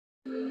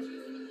Would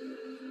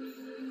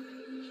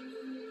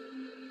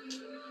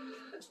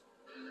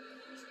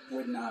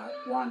not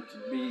want to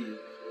be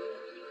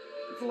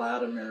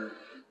Vladimir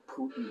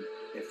Putin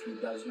if he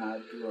does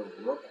not do a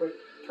real quick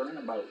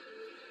turnabout.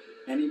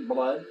 Any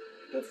blood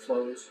that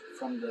flows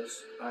from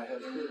this, I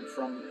have heard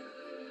from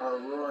our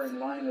roaring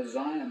line of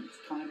Zion,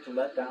 it's time to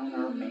let down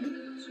our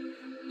manes,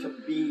 to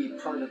be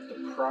part of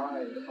the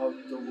pride of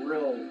the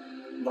real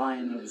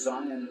line of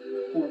Zion,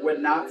 who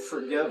would not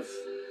forgive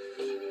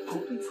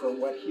Putin for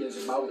what he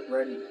is about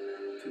ready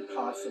to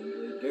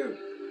possibly do.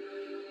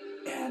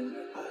 And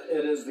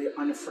it is the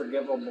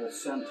unforgivable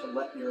sin to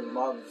let your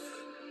love.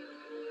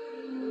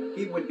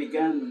 He would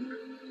begin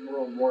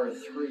World War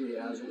III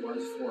as it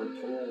was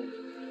foretold.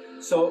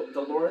 So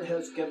the Lord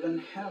has given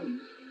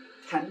him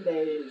 10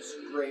 days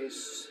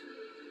grace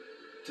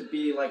to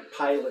be like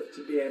Pilate,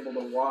 to be able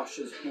to wash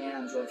his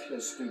hands of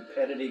his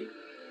stupidity.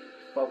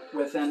 But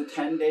within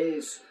 10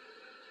 days,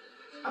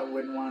 I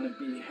wouldn't want to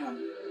be him,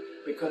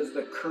 because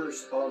the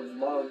curse of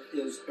love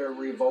is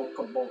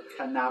irrevocable,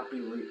 cannot be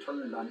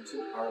returned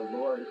unto our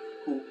Lord,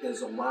 who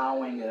is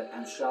allowing it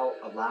and shall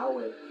allow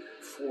it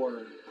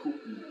for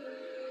Putin.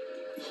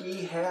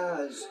 He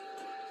has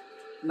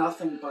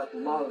nothing but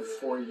love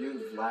for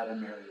you,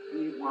 Vladimir.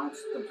 He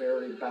wants the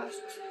very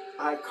best.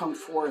 I come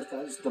forth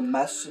as the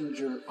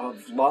messenger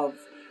of love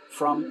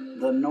from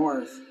the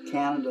north,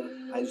 Canada,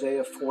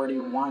 Isaiah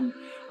 41.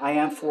 I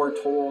am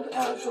foretold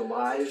as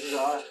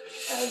Elijah,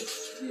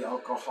 as the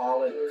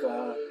alcoholic,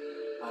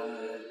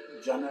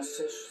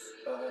 Genesis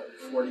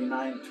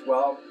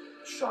 49:12,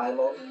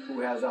 Shiloh,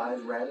 who has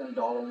eyes red and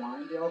dull of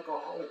wine, the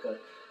alcoholic,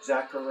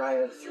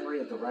 Zechariah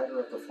 3, the writer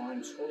of the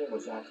flying scroll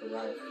was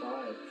Zechariah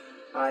 5.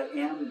 I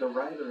am the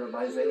writer of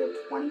Isaiah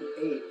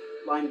 28,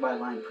 line by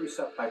line,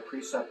 precept by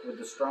precept, with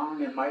the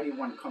strong and mighty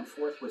one come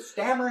forth with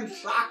stammering,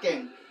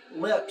 shocking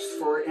lips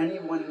for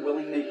anyone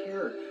willing to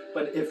hear.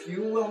 But if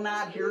you will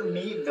not hear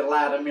me,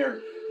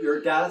 Vladimir,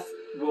 your death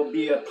will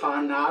be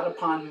not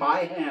upon my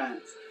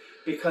hands.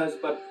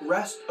 But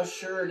rest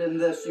assured in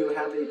this, you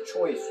have a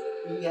choice.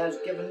 He has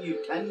given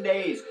you 10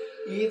 days.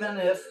 Even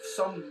if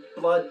some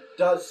blood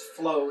does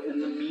flow in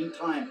the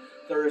meantime,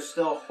 there is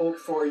still hope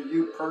for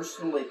you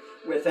personally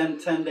within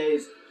 10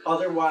 days.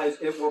 Otherwise,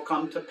 it will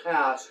come to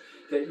pass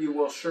that you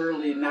will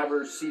surely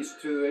never cease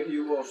to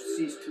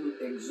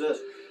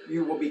exist.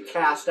 You will be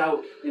cast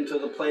out into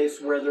the place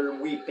where they're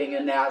weeping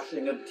and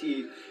gnashing of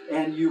teeth,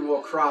 and you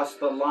will cross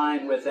the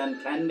line within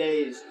 10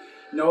 days.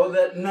 Know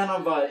that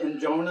Nineveh in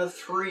Jonah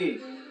 3,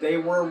 they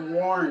were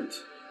warned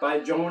by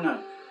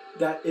Jonah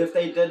that if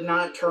they did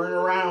not turn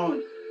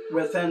around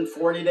within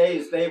 40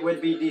 days, they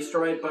would be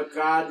destroyed, but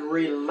God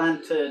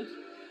relented.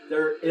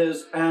 There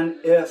is an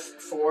if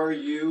for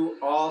you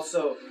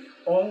also.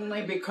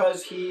 Only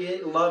because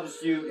he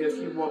loves you, if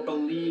you will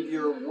believe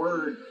your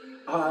word,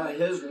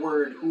 his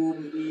word,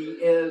 whom he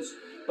is.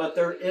 But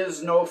there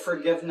is no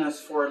forgiveness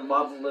for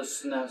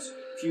lovelessness.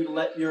 If you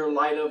let your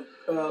light of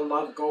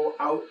love go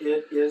out,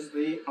 it is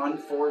the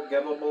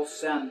unforgivable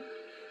sin.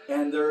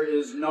 And there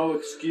is no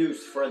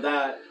excuse for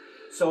that.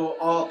 So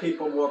all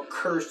people will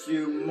curse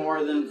you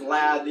more than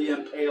Vlad the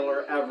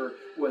Impaler ever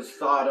was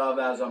thought of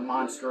as a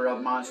monster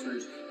of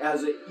monsters,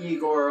 as an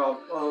Igor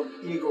of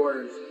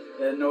Igors.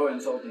 And no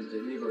insulting to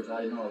Igors.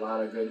 I know a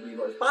lot of good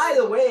Igors. By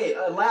the way,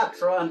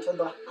 Elaptra unto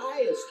the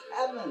highest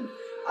heaven.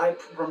 I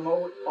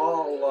promote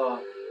all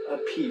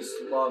peace,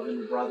 love,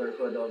 and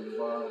brotherhood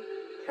of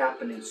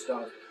happening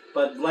stuff.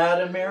 But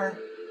Vladimir,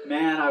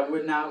 man, I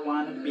would not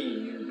want to be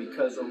you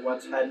because of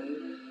what's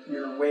heading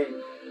your way.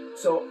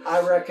 So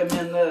I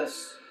recommend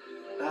this.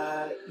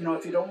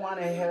 If you don't want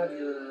to have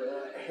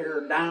your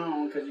hair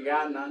down because you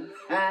got none,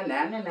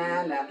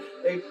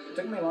 It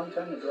took me a long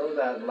time to grow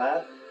that,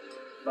 Vlad.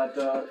 But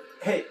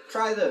hey,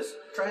 try this.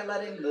 Try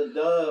letting the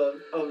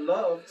dove of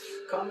love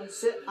come and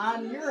sit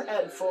on your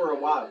head for a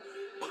while.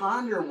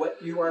 Ponder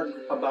what you are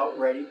about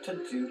ready to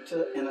do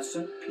to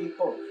innocent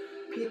people.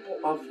 People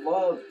of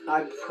love,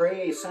 I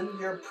pray, send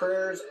your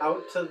prayers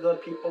out to the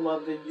people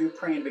of the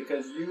Ukraine,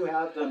 because you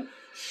have them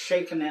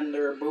shaking in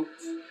their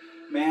boots.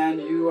 Man,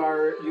 you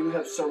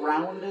have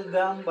surrounded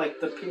them like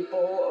the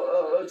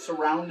people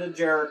surrounded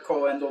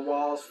Jericho, and the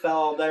walls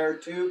fell there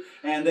too,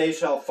 and they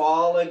shall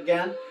fall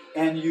again,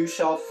 and you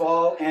shall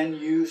fall, and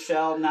you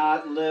shall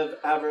not live.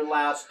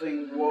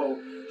 Everlasting woe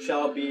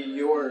shall be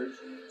yours.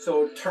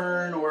 So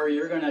turn, or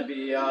you're going to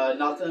be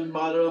nothing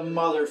but a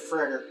mother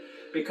frigger,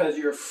 because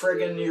you're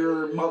frigging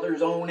your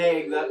mother's own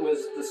egg that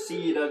was the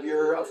seed of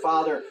your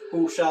father,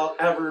 who shall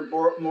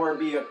evermore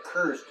be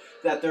accursed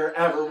that there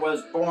ever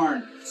was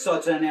born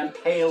such an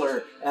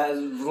impaler as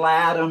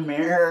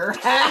Vladimir.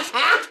 Blah,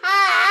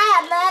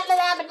 blah,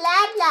 blah,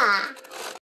 blah, blah.